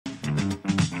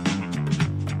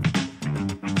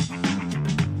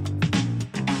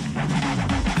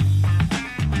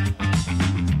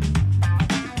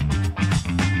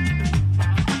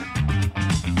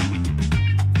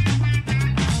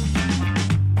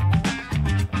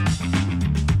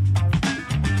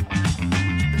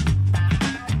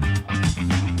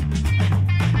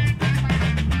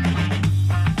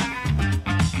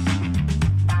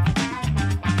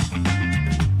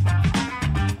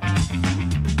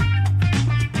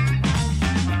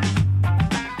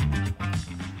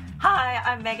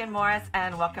Megan Morris,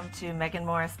 and welcome to Megan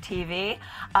Morris TV.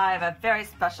 I have a very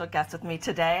special guest with me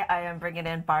today. I am bringing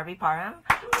in Barbie Parham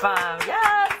from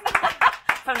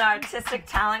from the Artistic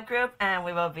Talent Group, and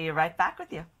we will be right back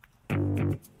with you.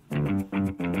 Okay,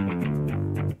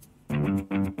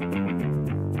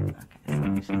 so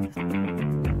let me show this.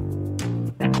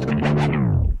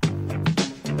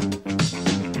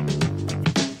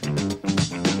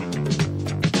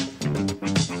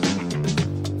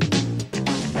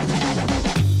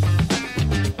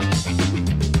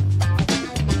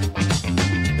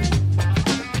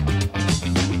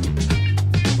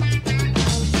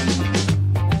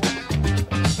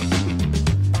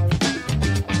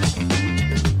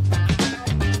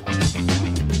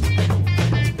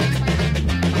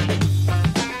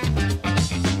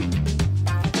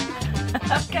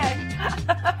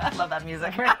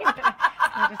 Music. Right.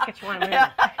 I'll just get you one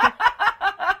minute.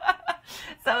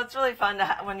 So it's really fun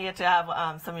to when you get to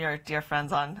have some of your dear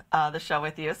friends on the show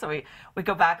with you. So we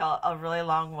go back a really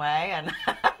long way, and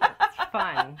it's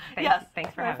fun.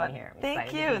 Thanks for having me here.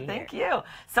 Thank you.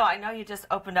 So I know you just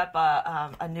opened up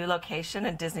a new location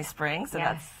in Disney Springs. So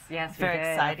yes, very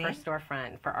exciting. Our first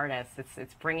storefront for artists.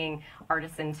 It's bringing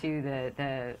artists into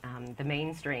the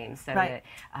mainstream. So that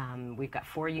we've got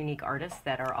 4 unique artists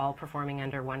that are all performing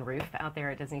under one roof out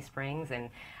there at Disney Springs, and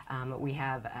we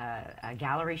have a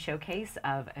gallery showcase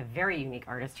of a very unique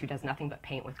artist who does nothing but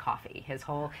paint with coffee.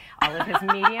 All of his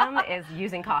medium is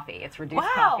using coffee. It's reduced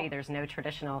coffee. There's no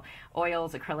traditional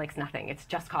oils, acrylics, nothing. It's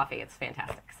just coffee. It's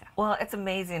fantastic. So. Well, it's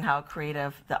amazing how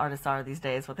creative the artists are these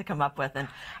days, what they come up with. And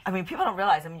I mean, people don't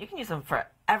realize, you can use them for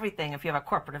everything. If you have a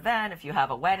corporate event, if you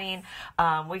have a wedding,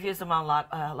 we've used them a lot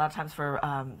of times for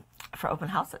open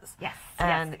houses. Yes.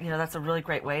 And that's a really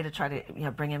great way to try to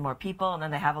bring in more people, and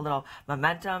then they have a little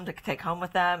momentum to take home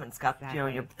with them, and it's got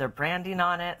their branding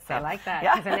on it. So I like that,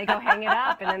 because then they go hang it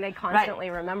up, and then they constantly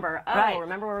remember. Oh,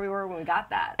 remember where we were when we got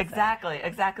that. Exactly.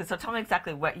 So tell me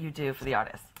exactly what you do for the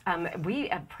artists. We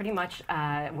pretty much,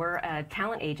 we're a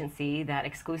talent agency that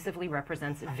exclusively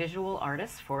represents visual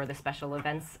artists for the special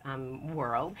events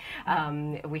world.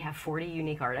 We have 40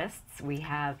 unique artists. We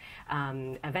have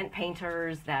event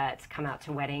painters that come out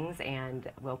to weddings and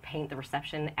will paint the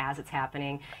reception as it's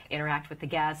happening, interact with the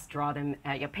guests, draw them,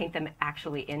 paint them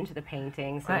actually into the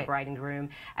painting. So the bride and groom,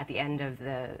 at the end of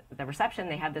the reception,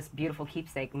 they have this beautiful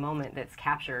keepsake moment that's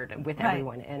captured with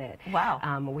everyone in it.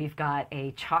 Wow. We've got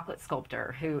a chocolate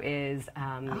sculptor who is, he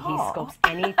sculpts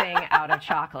anything out of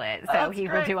chocolate. So he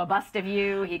will do a bust of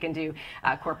you, he can do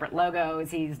corporate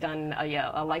logos, he's done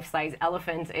a life-size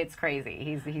elephant. It's crazy.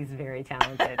 He's very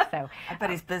talented. So I bet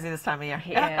he's busy this time of year.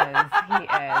 He is,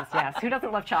 yes. Who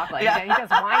doesn't love chocolate? Yeah. He does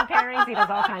wine pairings, he does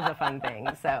all kinds of fun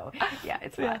things. So yeah,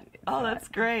 it's fun. That's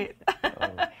great.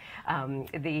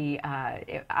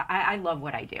 I love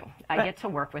what I do. I get to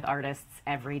work with artists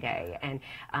every day, and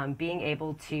being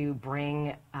able to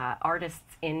bring artists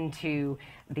into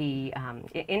the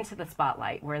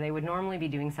spotlight where they would normally be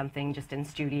doing something just in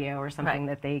studio or something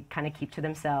that they kind of keep to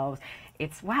themselves.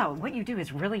 It's, wow, what you do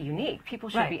is really unique. People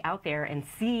should be out there and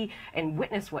see and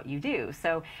witness what you do.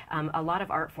 So a lot of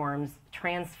art forms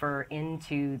transfer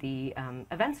into the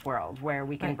events world, where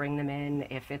we can bring them in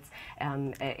if it's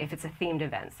a themed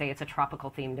event. Say it's a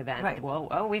tropical themed event.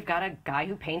 Well, we've got a guy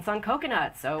who paints on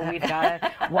coconuts. So we've got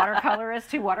a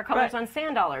watercolorist who watercolors on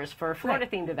sand dollars for Florida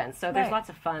themed events. So there's lots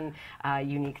of fun,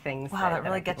 unique things. Wow, that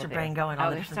really gets your brain going.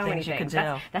 All the different things you can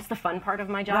do. That's the fun part of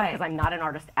my job, because I'm not an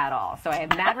artist at all. So I have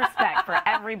mad respect for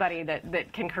everybody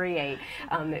that can create.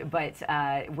 But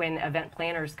when event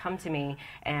planners come to me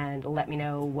and let me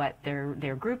know what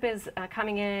their group is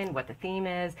coming in, what the theme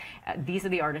is, these are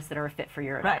the artists that are a fit for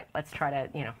your event. Let's try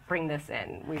to bring this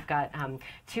in. We've got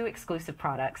 2 exclusive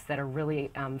products that are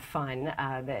really fun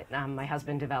that my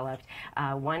husband developed.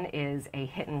 One is a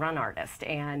hit and run artist,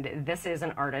 and this is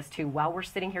an artist who, while we're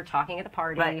sitting here talking at the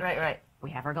party, we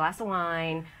have our glass of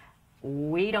wine,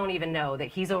 we don't even know that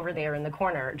he's over there in the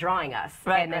corner drawing us.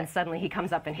 And then suddenly he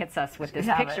comes up and hits us with this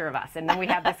picture of us. And then we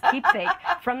have this keepsake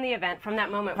from the event, from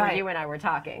that moment where you and I were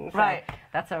talking. So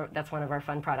that's one of our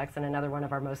fun products. And another one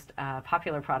of our most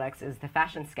popular products is the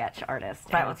fashion sketch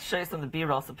artist. Let's show you some of the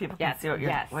B-roll so people can see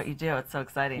what you do. It's so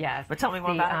exciting. Yes. But tell me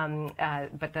more about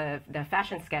it. But the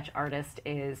fashion sketch artist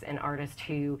is an artist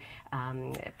who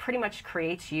pretty much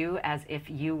creates you as if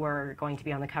you were going to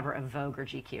be on the cover of Vogue or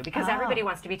GQ. Because everybody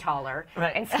wants to be taller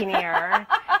and skinnier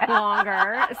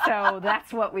longer. So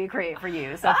that's what we create for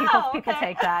you. So people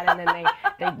take that and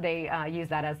then they use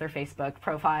that as their Facebook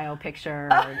profile picture.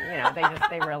 Or,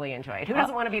 they really enjoy it. Who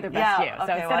doesn't want to be their best you?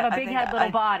 So instead of a big head,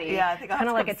 little body, it's kind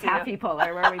of like a taffy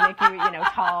puller where we make you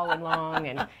tall and long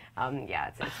and.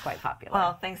 It's quite popular.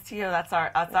 Well, thanks to you. That's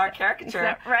our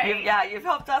caricature. Right. You've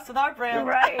helped us with our brand.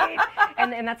 Right.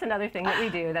 and that's another thing that we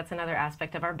do. That's another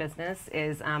aspect of our business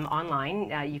is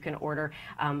online. You can order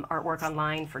artwork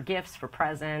online for gifts, for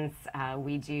presents.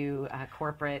 We do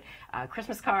corporate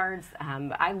Christmas cards.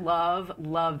 I love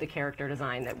the character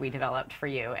design that we developed for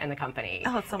you and the company.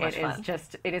 Oh, it's so much fun.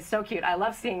 It is so cute. I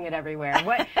love seeing it everywhere.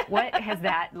 What has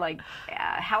that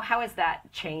how has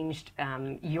that changed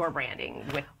your branding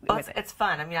with it's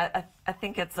fun. I mean, I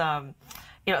think it's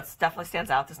it definitely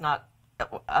stands out. There's not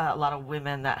a lot of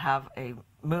women that have a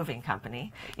moving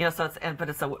company, so but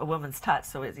it's a woman's touch.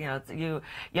 So it's you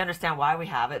understand why we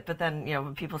have it, but then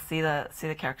when people see the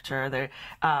caricature,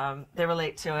 they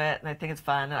relate to it, and I think it's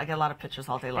fun. And I get a lot of pictures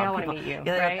all day long. I want to meet you,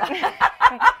 right?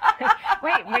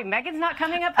 Wait, Megan's not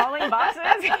coming up hauling boxes?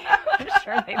 I'm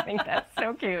sure they think that's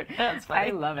so cute. That's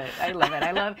funny. I love it. I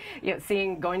love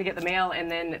going to get the mail and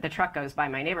then the truck goes by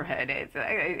my neighborhood.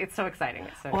 It's so exciting.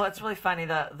 Well, it's really funny.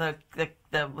 The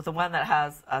one that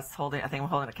has us holding, I think we're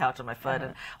holding a couch on my foot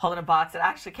and holding a box. It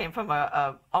actually came from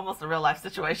almost a real life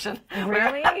situation.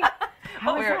 Really?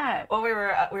 How was that? Well, we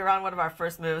were on one of our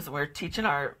first moves and we were teaching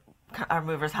our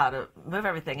movers how to move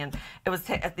everything, and it was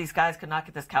these guys could not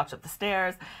get this couch up the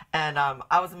stairs, and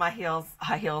I was in my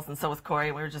high heels, and so was Corey,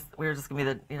 and we were just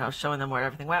gonna be showing them where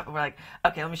everything went, but we're like,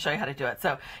 okay, let me show you how to do it.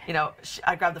 So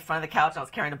I grabbed the front of the couch, and I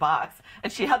was carrying a box,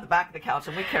 and she had the back of the couch,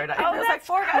 and we carried it. Oh, it was that's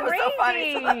like it was so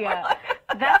funny.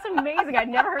 So that's amazing. I'd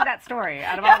never heard that story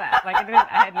out of all that.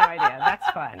 I had no idea. That's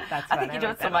fun. I think you do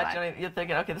it so much, you're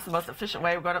thinking, okay, this is the most efficient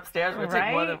way. We're going upstairs. We're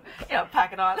taking more than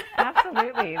pack it on.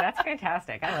 Absolutely, that's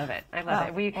fantastic. I love it.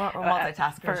 We're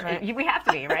multitaskers, right? We have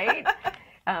to be, right?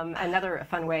 Another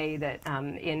fun way that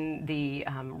in the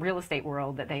real estate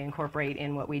world that they incorporate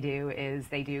in what we do is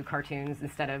they do cartoons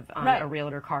instead of a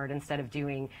realtor card. Instead of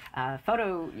doing a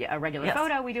regular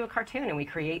photo, we do a cartoon and we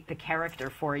create the character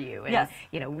for you. And,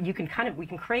 we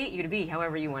can create you to be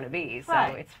however you want to be. So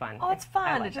it's fun. Oh, it's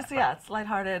fun. It's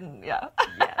lighthearted and Yes,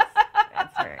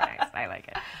 it's very nice. I like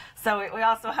it. So we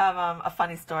also have a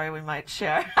funny story we might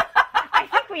share. I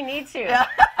think we need to.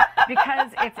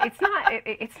 Because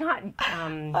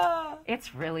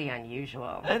it's really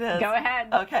unusual. It is. Go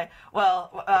ahead. Okay.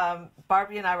 Well,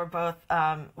 Barbie and I were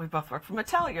we both worked for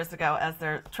Mattel years ago as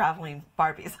their traveling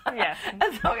Barbies. Yes.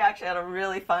 And so we actually had a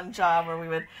really fun job where we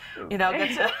would, get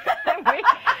to.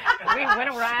 we went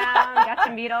around, got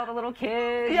to meet all the little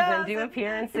kids and do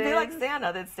appearances. It'd be like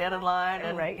Santa. They'd stand in line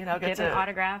and get an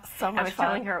autograph. So much I was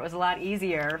telling her it was a lot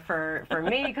easier for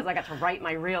me because I got to write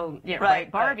my real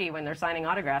Barbie when they're signing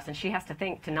autographs, and she has to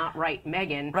think to not write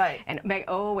Megan. Right. And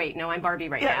oh wait, no, I'm Barbie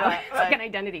now. It's like an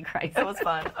identity crisis. It was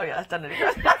fun. Oh yeah, identity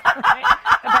crisis. The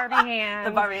Barbie hand.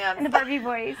 The Barbie hand. And the Barbie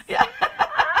voice. Yeah.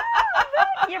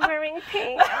 You're wearing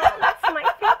pink. Oh, that's my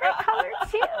favorite color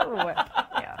too.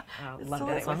 Yeah. Oh, loved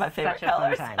it. It was one of my favorite such a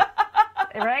colors. fun time.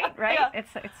 Right? Yeah.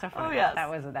 It's so funny. Oh, yes. That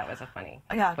was a funny.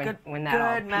 Yeah, when that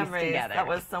all good memories. Together. That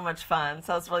was so much fun.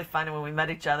 So it's really funny when we met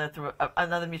each other through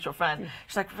another mutual friend.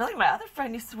 She's like, really, my other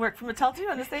friend used to work for Mattel too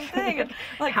on the same thing. And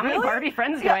like, how really? many Barbie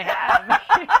friends do I have?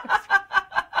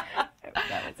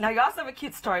 Now you also have a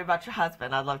cute story about your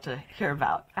husband. I'd love to hear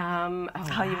about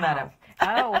how you met him.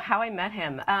 How I met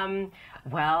him.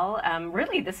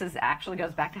 Really, this actually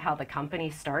goes back to how the company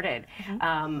started.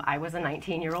 I was a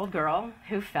 19-year-old girl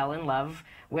who fell in love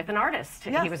with an artist.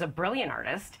 Yes. He was a brilliant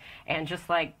artist, and just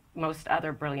like most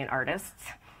other brilliant artists,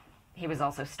 he was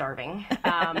also starving.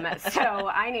 So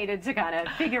I needed to kind of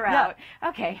figure out,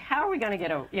 okay, how are we going to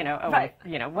get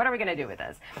what are we going to do with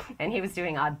this? And he was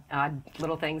doing odd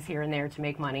little things here and there to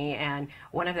make money, and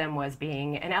one of them was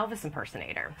being an Elvis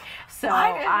impersonator. So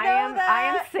I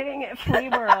am sitting at Flea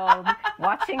World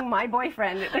watching my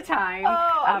boyfriend at the time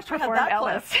perform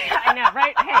Elvis. I know,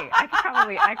 right? Hey,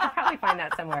 I could probably find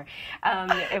that somewhere.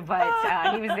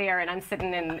 But he was there, and I'm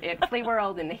sitting at Flea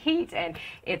World in the heat, and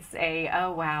it's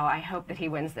oh wow, I hope that he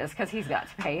wins this because he's got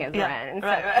to pay his rent.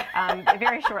 And so,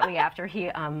 very shortly after, he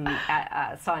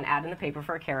saw an ad in the paper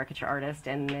for a caricature artist,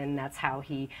 and then that's how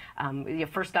he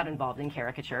first got involved in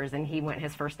caricatures. And he went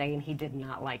his first day, and he did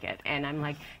not like it. And I'm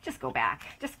like, just go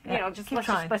back, let's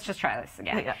just try this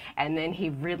again. Yeah. And then he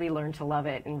really learned to love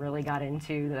it and really got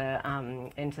into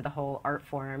the whole art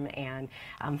form. And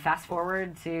fast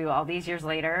forward to all these years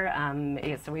later,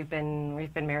 so we've been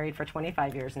married for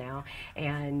 25 years now,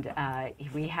 and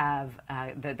we have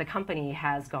have, the company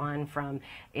has gone from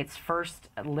its first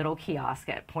little kiosk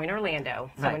at Point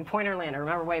Orlando. So in Point Orlando,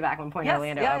 remember way back when Point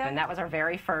Orlando opened, that was our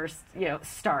very first,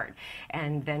 start.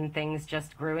 And then things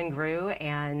just grew and grew,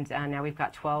 and now we've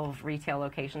got 12 retail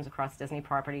locations across Disney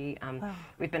property.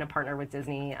 We've been a partner with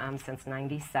Disney since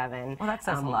 '97. Well, that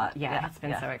says a lot. Yeah, it's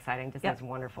been so exciting. Disney's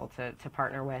wonderful to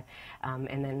partner with.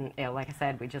 And then, like I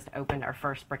said, we just opened our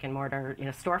first brick and mortar,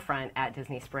 storefront at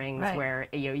Disney Springs, where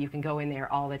you can go in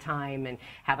there all the time and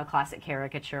have a classic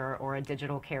caricature or a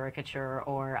digital caricature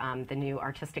or the new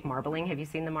artistic marbling. Have you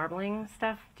seen the marbling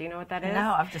stuff? Do you know what that is?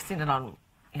 No, I've just seen it on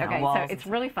walls. So it's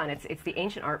really fun. It's the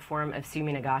ancient art form of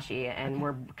sumi nagashi, and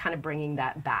we're kind of bringing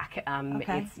that back.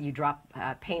 You drop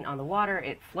paint on the water,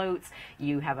 it floats.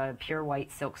 You have a pure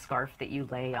white silk scarf that you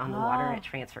lay on the water, it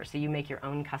transfers. So you make your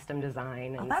own custom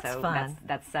design, and that's so fun.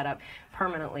 That's set up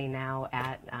permanently now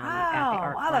at the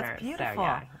art corner. That's beautiful.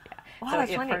 So, Wow, so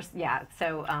that's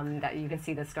that you can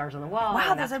see the scars on the wall.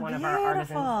 Wow, and that's one of our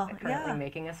artisans currently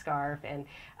making a scarf, and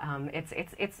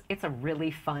it's a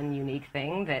really fun, unique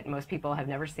thing that most people have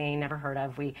never seen, never heard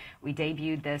of. We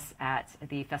debuted this at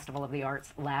the Festival of the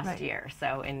Arts last year,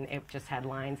 and it just had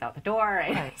lines out the door,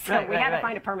 and we had to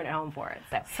find a permanent home for it.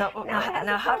 So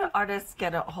now how do artists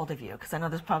get a hold of you? Because I know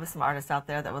there's probably some artists out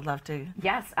there that would love to.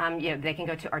 Yes, they can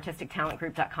go to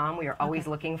artistictalentgroup.com. We are always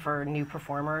looking for new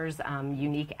performers,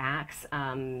 unique acts.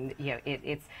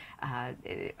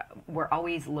 We're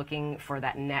always looking for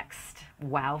that next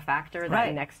wow factor,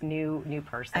 that next new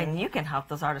person. And you can help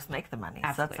those artists make the money.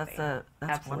 Absolutely. So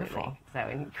that's wonderful. So,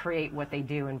 and create what they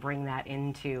do and bring that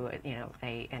into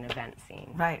an event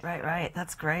scene. Right.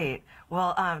 That's great.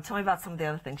 Well, tell me about some of the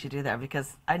other things you do there,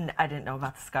 because I didn't know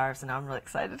about the scarves, and now I'm really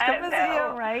excited to come visit you.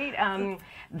 Right?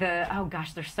 Oh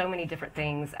gosh, there's so many different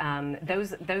things.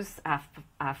 Those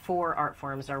 4 art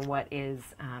forms are what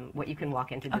you can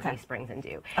walk into Disney Springs and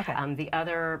do. The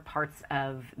other parts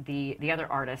of the other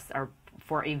artists are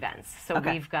for events. So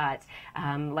we've got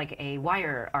like a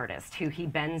wire artist who he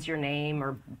bends your name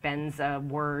or bends a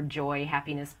word, joy,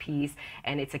 happiness, peace,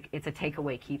 and it's a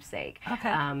takeaway keepsake.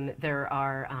 There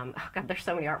are there's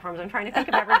so many art forms. I'm trying to think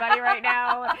of everybody right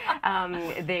now.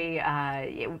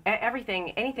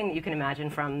 Anything that you can imagine,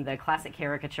 from the classic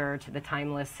caricature to the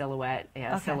timeless silhouette.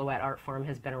 Silhouette art form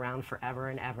has been around forever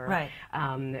and ever.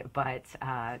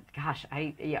 Gosh,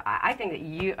 I think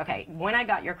that when I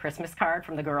got your Christmas card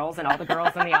from the girls and all the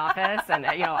girls in the office, and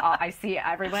I see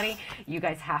everybody, you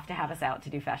guys have to have us out to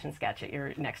do fashion sketch at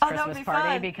your next Christmas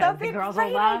party, because the girls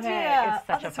will love it. It's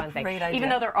such a fun thing. Even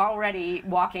though they're already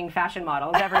walking fashion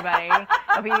models, everybody,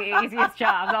 it'll be the easiest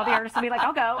jobs. All the artists will be like,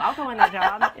 I'll go in that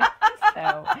job.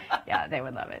 So yeah, they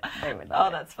would love it. They would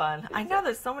love it. That's fun. I know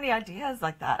there's so many ideas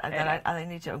like that I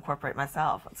need to incorporate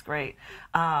myself. That's great.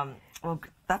 Well,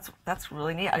 that's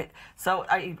really neat. So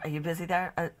are you busy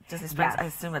there at Disney Springs? I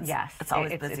assume it's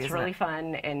always busy. It's really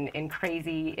fun and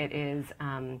crazy. It is.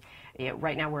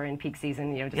 Right now we're in peak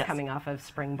season. Just coming off of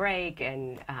spring break,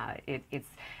 and it's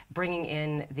bringing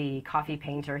in the coffee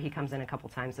painter. He comes in a couple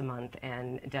times a month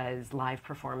and does live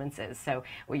performances. So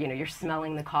you're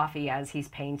smelling the coffee as he's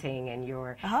painting, and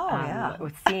you're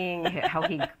seeing how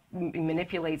he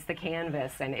manipulates the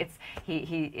canvas, and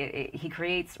he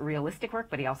creates realistic work,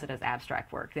 but he also does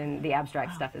abstract work. And the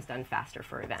abstract stuff is done faster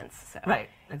for events. So. Right,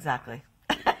 exactly.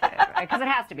 Because it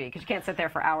has to be, because you can't sit there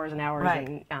for hours and hours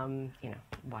and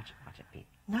watch it be.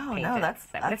 No, that's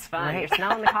it's fun. Great. You're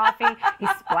smelling the coffee. He's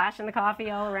splashing the coffee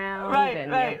all around,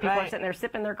 and people are sitting there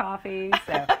sipping their coffee.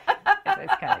 So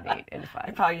it's kind of neat and fun.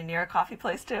 You're probably near a coffee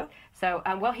place too. So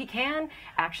he can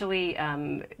actually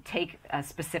take a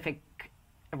specific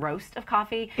roast of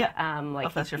coffee.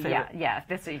 If that's your favorite.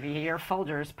 If you're a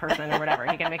Folgers person or whatever,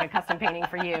 he can make a custom painting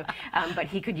for you. But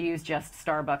he could use just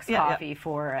Starbucks coffee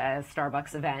for a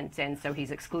Starbucks event, and so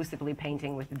he's exclusively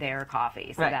painting with their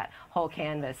coffee. So that whole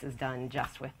canvas is done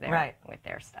just with their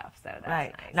stuff. So that's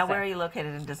nice. Now, where are you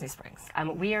located in Disney Springs?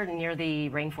 We are near the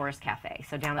Rainforest Cafe,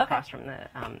 so down across from the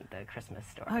Christmas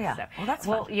store. Oh yeah. So, well, that's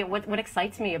fun. What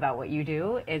excites me about what you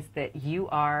do is that you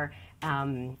are.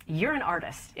 You're an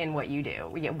artist in what you do.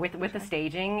 With the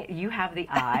staging, you have the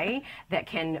eye that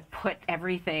can put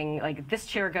everything, like this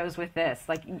chair goes with this.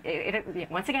 Like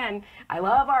once again, I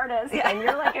love artists, and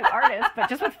you're like an artist, but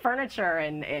just with furniture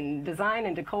and design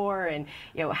and decor, and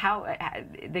how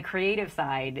the creative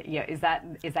side. Is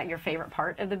that your favorite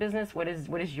part of the business? What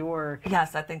is your?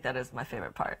 Yes, I think that is my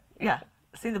favorite part. Yeah,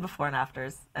 seeing the before and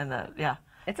afters, and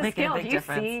It's a making skill. a big You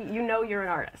difference. see, you know you're an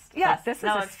artist. Yes, Like, this is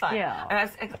no, a it's fun. skill.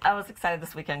 And I was excited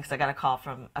this weekend because I got a call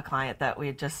from a client that we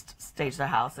had just staged their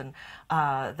house, and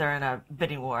they're in a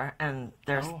bidding war, and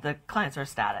the clients are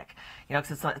ecstatic, you know,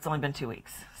 because it's only been 2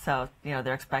 weeks, so you know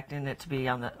they're expecting it to be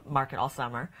on the market all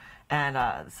summer,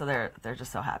 and so they're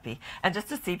just so happy, and just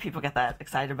to see people get that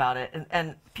excited about it,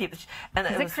 and people, and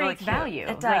it was really creates cute. value.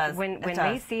 It does. Like when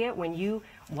they see it, when you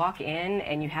walk in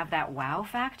and you have that wow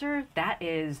factor, that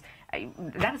is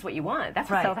what you want. That's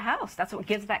what sells the house. That's what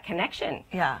gives that connection.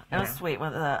 Yeah, it was sweet.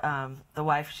 When the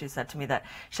wife, she said to me that,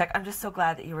 she's like, I'm just so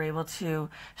glad that you were able to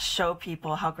show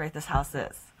people how great this house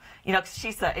is. You know, 'cause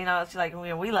she said, you know, she's like,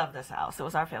 we love this house. It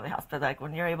was our family house. But like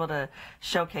when you're able to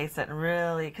showcase it and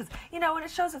really, because, you know, when it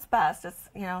shows its best, it's,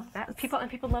 you know. People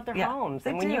love their homes.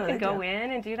 And when you can go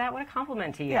in and do that, what a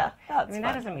compliment to you. Yeah, I mean,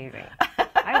 that is amazing.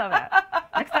 I love it.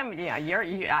 Next time, you're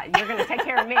going to take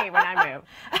care of me when I move.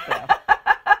 So.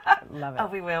 Love it. Oh,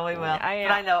 we will. But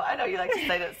I know you like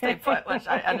to stay put, which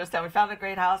I understand. We found a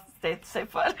great house. Stay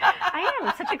put. I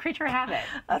am such a creature of habit.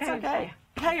 That's okay.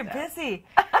 Yeah, you're busy.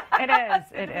 It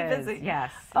is. It is. Busy.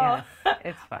 Yes. Oh. Yes.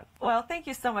 It's fun. Well, thank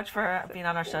you so much for being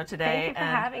on our show today. Thank you for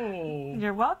having me.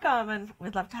 You're welcome, and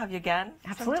we'd love to have you again.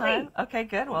 Absolutely. Sometime. Okay,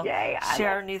 good. Well, Yay,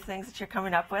 share new things that you're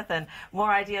coming up with and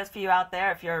more ideas for you out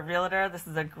there. If you're a realtor, this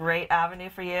is a great avenue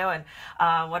for you, and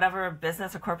whatever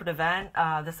business or corporate event,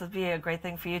 this would be a great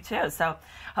thing for you too. So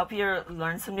hope you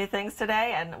learned some new things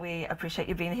today, and we appreciate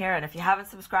you being here. And if you haven't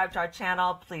subscribed to our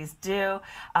channel, please do.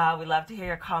 We'd love to hear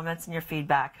your comments and your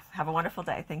feedback. Have a wonderful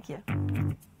day. Thank you.